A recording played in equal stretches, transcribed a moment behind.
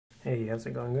Hey, how's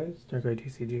it going, guys?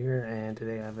 TCG here, and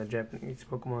today I have a Japanese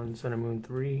Pokemon Sun and Moon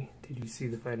 3. Did you see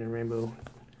the Fighting Rainbow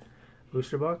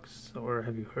booster box? Or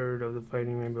have you heard of the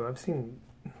Fighting Rainbow? I've seen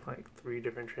like 3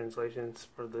 different translations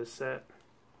for this set,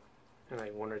 and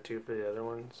like 1 or 2 for the other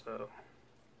one, so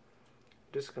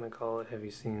I'm just gonna call it Have You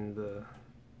Seen the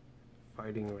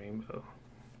Fighting Rainbow?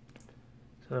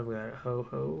 So I've got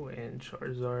Ho-Ho and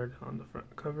Charizard on the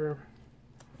front cover.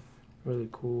 Really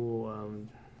cool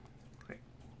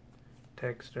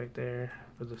text right there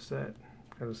for the set.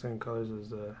 Got the same colors as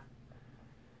the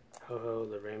Ho-Ho,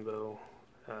 the rainbow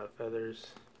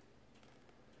feathers.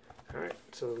 Alright,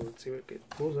 so let's see what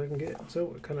pulls I can get.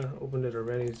 So I kind of opened it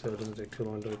already, so it doesn't take too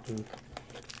long to open.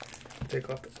 Take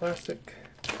off the plastic.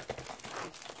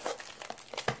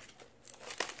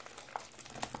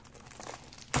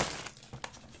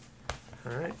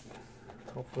 Alright,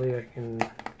 hopefully I can,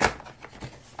 I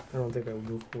don't think I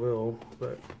will,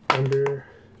 but under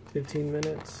 15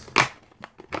 minutes,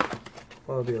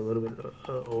 probably a little bit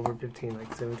over 15,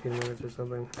 like 17 minutes or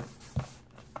something.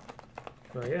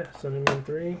 But yeah, Sun and Moon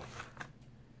 3,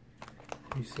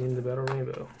 you've seen the Battle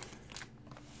Rainbow.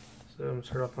 So I'm going to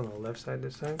start off on the left side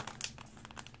this time.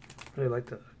 Really like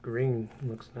the green,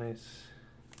 looks nice.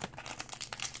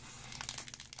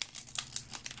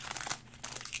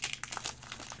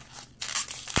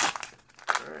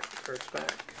 Alright, first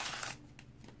back.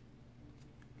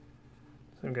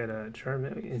 So I've got a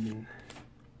Charmeleon,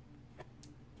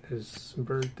 this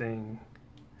bird thing,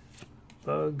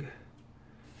 bug,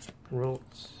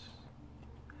 Rolts,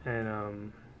 and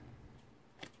I'll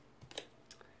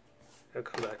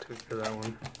come back to it for that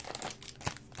one.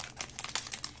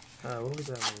 What was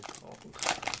that one called?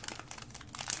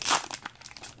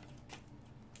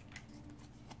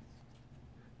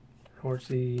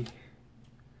 Horsey,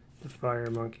 the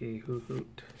Fire Monkey, Hoot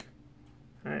Hoot.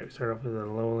 Alright, we start off with a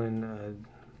Lowland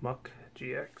Muck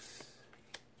GX.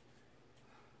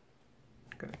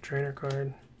 Got a trainer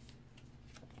card.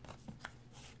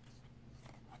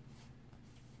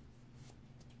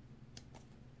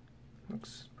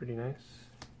 Looks pretty nice.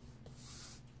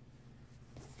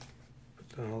 Put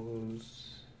down all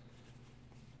those.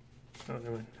 Oh,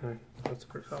 never mind. Alright, that's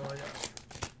the first all I got.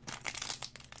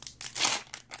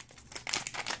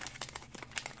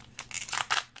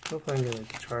 Hopefully I can get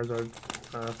like Charizard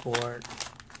full art.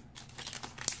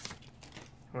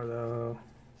 Or the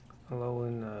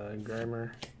Alolan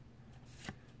Grimer.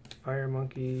 Fire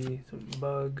Monkey, some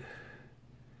Bug.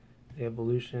 The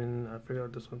Evolution, I forget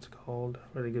what this one's called.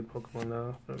 Really good Pokemon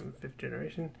though, from 5th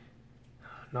generation.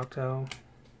 Noctowl.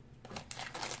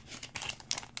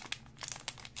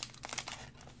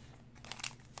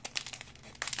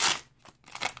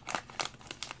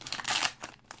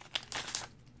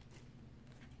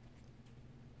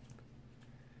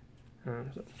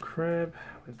 Some Crab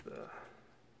with the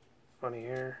funny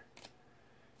hair.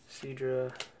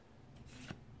 Seadra.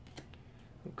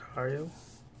 Lucario.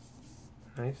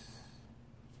 Nice.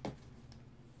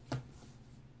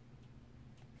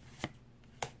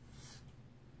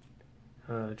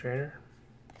 Trainer.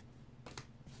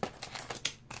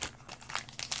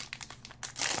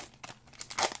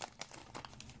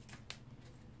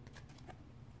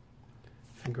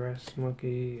 Grass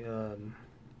Monkey,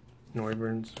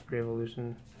 Noivern's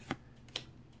Pre-Evolution.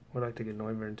 Would like to get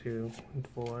Noivern too, in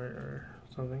full art or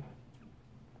something.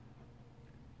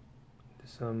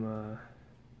 Some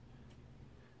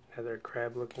another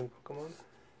crab looking Pokemon.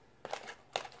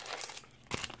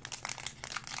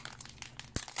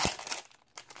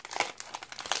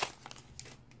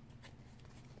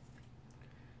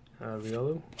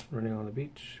 Riolu, running on the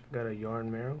beach. Got a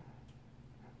Yarn Marrow.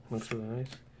 Looks really nice.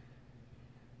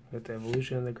 Got the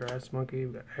Evolution of the Grass Monkey.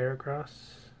 We got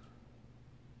Heracross.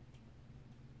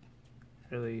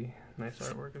 Really nice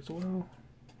artwork as well.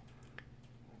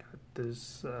 Got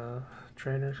this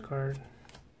trainer's card.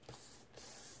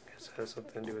 Guess it has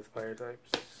something to do with fire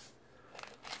types.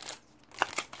 I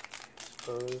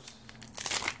suppose.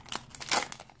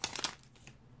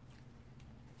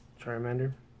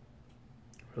 Charmander.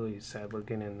 Really sad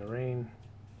looking in the rain.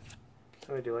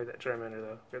 I do like that Charmander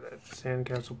though. Got that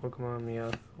Sandcastle Pokemon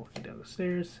Meowth walking down the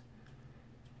stairs.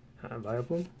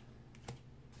 Vileplume.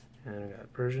 And we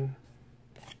got Persian.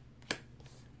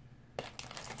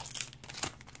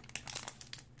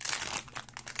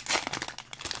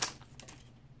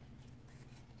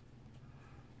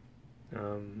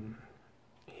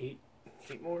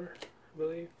 Heatmore, I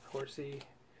believe. Horsey.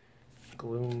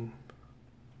 Gloom.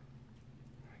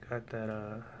 Got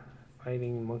that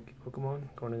fighting monkey Pokemon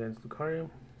going against Lucario.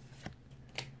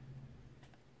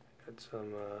 Got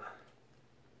some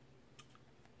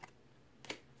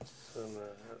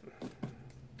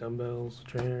dumbbells,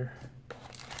 trainer.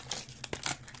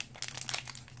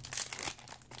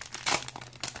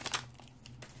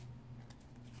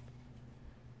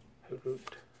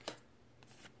 Hoot.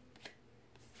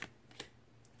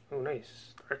 Oh,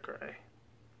 nice. Darkrai.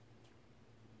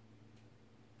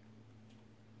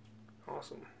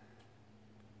 Awesome.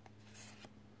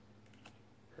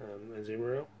 A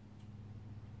Zumaro.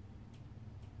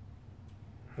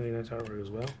 Really nice artwork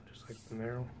as well, just like the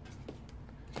Meryl.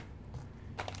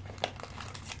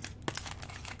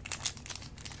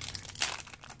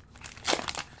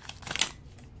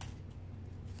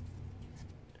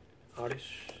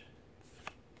 Oddish.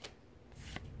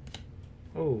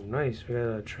 Oh, nice. We got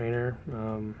a trainer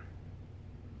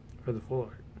for the full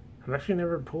art. I've actually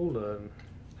never pulled a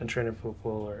trainer for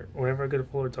full art. Whenever I get a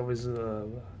full art, it's always a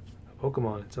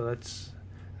Pokemon, so that's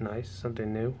nice,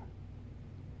 something new.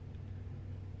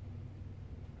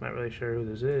 Not really sure who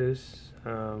this is.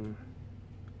 Again,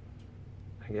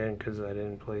 because I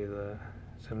didn't play the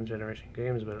 7th generation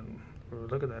games, but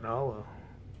look at that holo.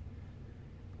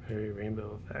 Very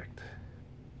rainbow effect.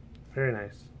 Very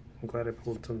nice. I'm glad I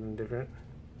pulled something different.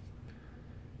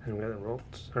 And we got the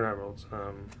Rolts, or not Rolts,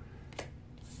 a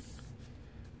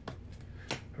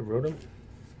Rotom.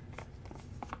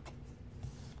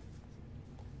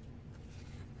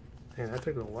 Man, that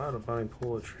took a while to finally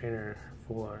pull a trainer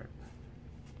full art.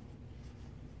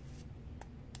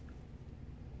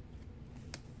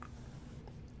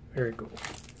 Very cool.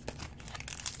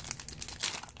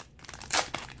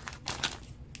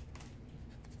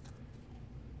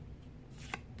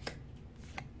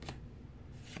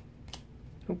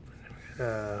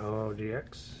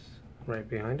 GX right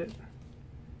behind it.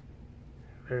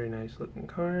 Very nice looking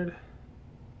card.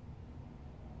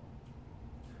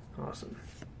 Awesome.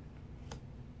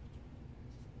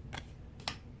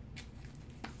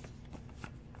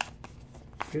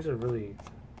 These are really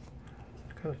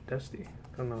kind of dusty.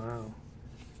 Don't know how.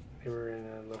 They were in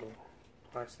a little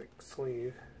plastic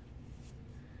sleeve.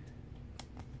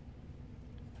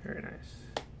 Very nice.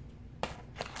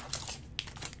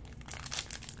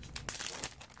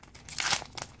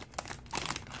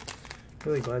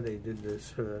 Really glad they did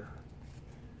this for the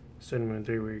Sun Moon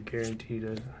 3 where you're guaranteed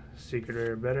a secret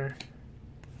rare better.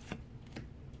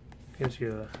 Gives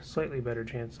you a slightly better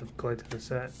chance of collecting the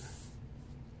set.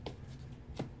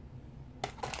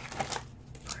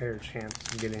 Higher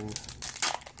chance of getting the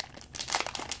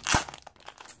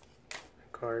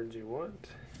cards you want.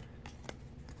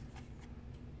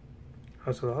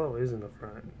 Oh, so the holo is in the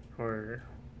front. Or,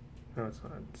 no it's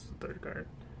not, it's the third card.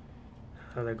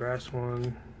 The grass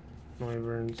one.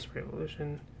 Wyvern's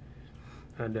Revolution,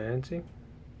 Diancie.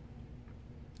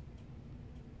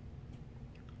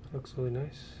 Looks really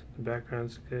nice. The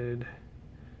background's good.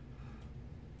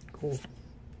 Cool.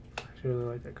 I actually really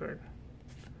like that card.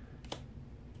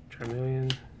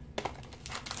 Charmeleon.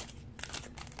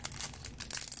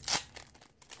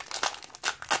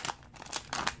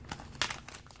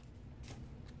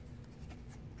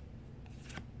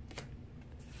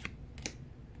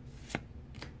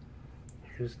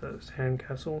 Here's the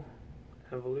Sandcastle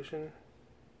Evolution.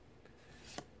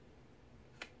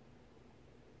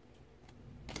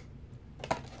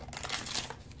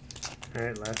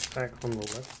 Alright, last pack on the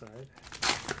left side.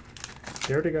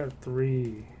 They already got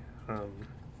 3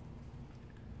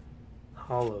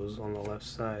 holos on the left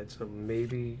side, so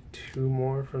maybe 2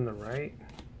 more from the right.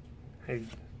 I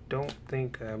don't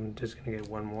think I'm just gonna get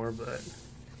 1 more, but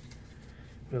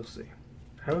we'll see.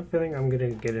 I have a feeling I'm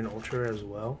gonna get an Ultra as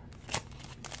well.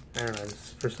 I don't know,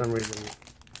 just for some reason,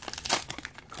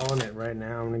 calling it right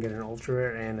now, I'm gonna get an Ultra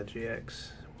Rare and a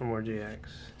GX. 1 more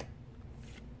GX.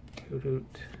 Hoot hoot.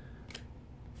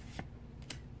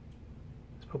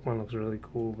 This Pokemon looks really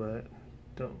cool, but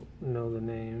don't know the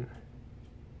name.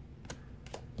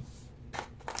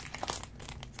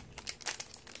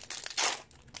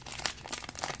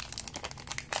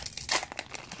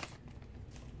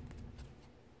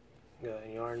 Got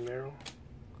a Yarn Meryl.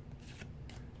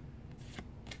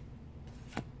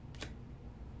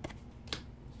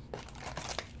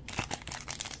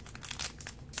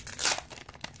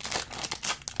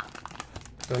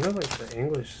 So I know like the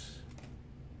English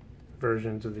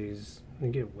versions of these, they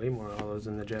get way more holos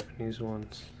than the Japanese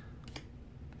ones.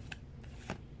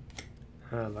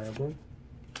 Viabloom.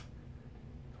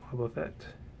 Wobbuffet.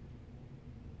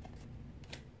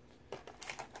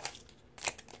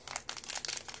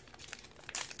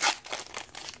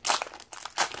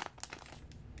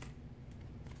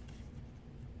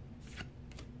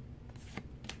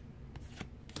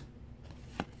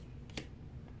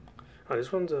 Oh,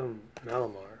 this one's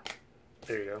Malamar.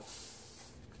 There you go.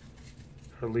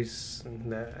 Or at least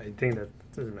that, I think that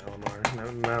this is Malamar.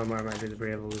 Malamar might be the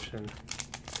re-evolution.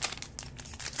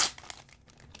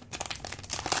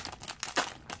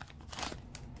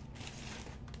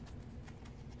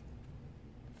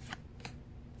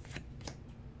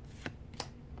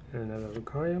 And another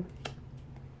Lucario.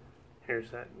 Here's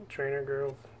that trainer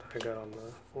girl that I got on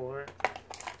the floor.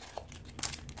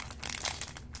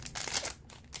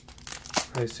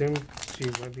 I assume she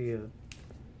might be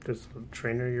just a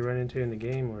trainer you run into in the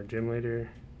game, or a gym leader.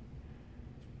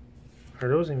 Or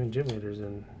there wasn't even gym leaders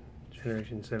in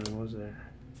Generation 7, was there?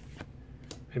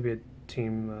 Maybe a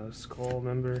Team Skull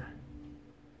member.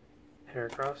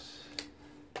 Heracross.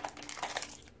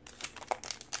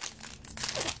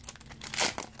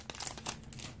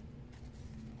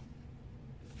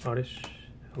 Oddish,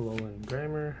 Alolan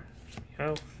Grimer,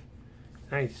 Meowth.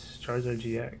 Nice, Charizard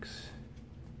GX.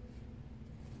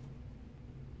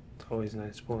 It's always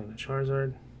nice pulling the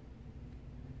Charizard.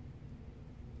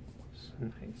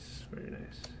 Nice, very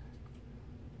nice.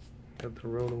 Got the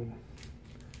Rotom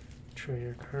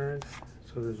Trainer card.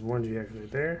 So there's one GX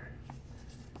right there.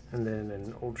 And then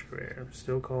an Ultra Rare. I'm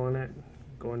still calling it.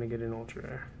 Going to get an Ultra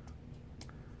Rare.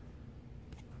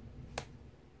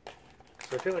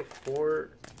 So I feel like 4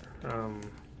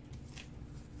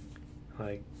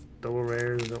 like double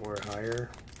rares or higher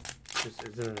just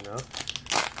isn't enough.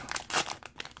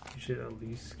 You should at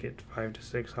least get 5 to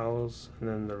 6 hollows, and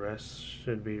then the rest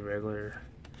should be regular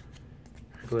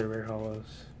rare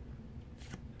hollows.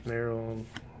 Meryl,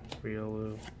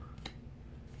 Riolu.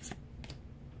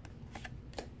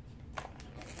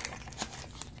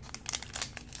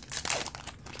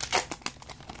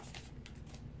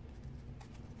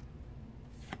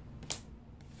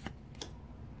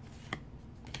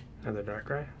 Another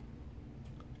Darkrai.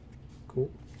 Cool.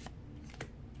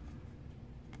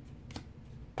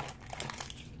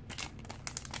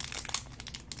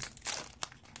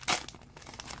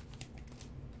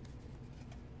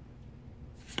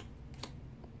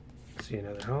 See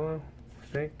another hollow, I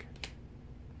think.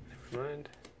 Never mind.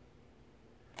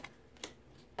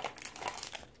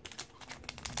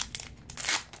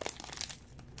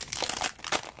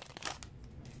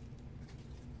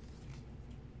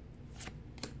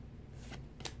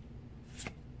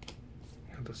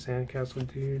 The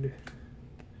Sandcastle dude,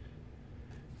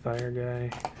 Fire guy,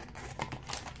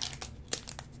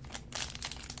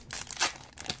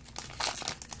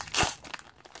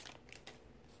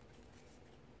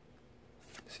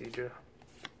 Seadra,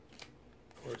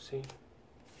 Horsey,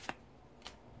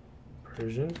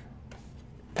 Persian.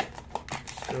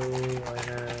 So I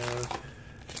have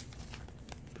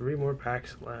 3 more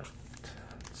packs left.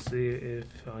 Let's see if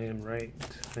I am right.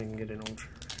 I can get an Ultra.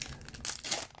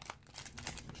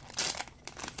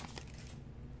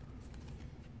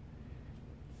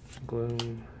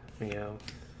 Gloom, Meowth,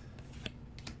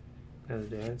 another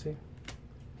Dancing,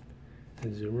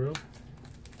 and Zumro.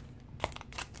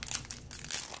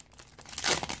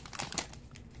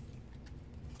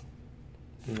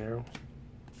 Meryl.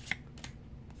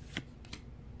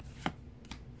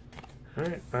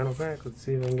 Alright, final pack. Let's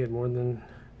see if I can get more than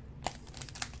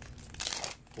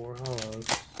 4 hollows.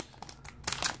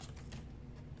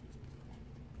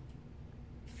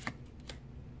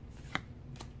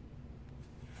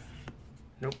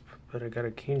 Nope, but I got a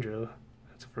Kingdra.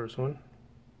 That's the first one.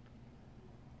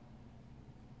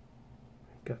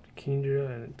 Got the Kingdra,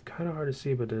 and it's kind of hard to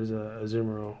see, but there's a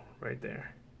Azumarill right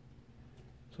there.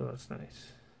 So that's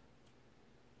nice.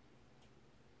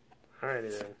 Alrighty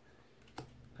then.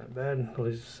 Not bad. At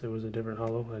least it was a different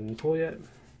hollow I didn't pull yet.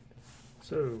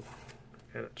 So,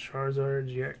 got a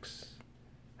Charizard GX,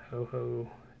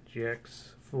 Ho-Ho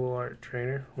GX Full Art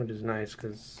Trainer, which is nice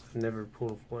because I've never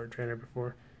pulled a Full Art Trainer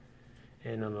before.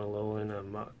 And on a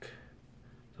Alolan Muck.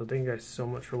 So thank you guys so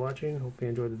much for watching. Hopefully you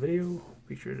enjoyed the video.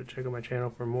 Be sure to check out my channel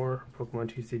for more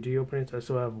Pokemon TCG openings. I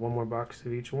still have 1 more box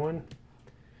of each one.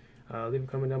 Leave a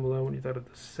comment down below what you thought of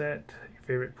the set, your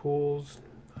favorite pulls,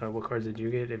 what cards did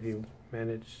you get if you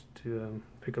managed to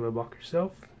pick up a box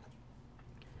yourself.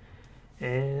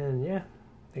 And yeah,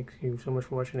 thank you so much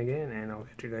for watching again, and I'll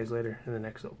catch you guys later in the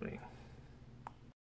next opening.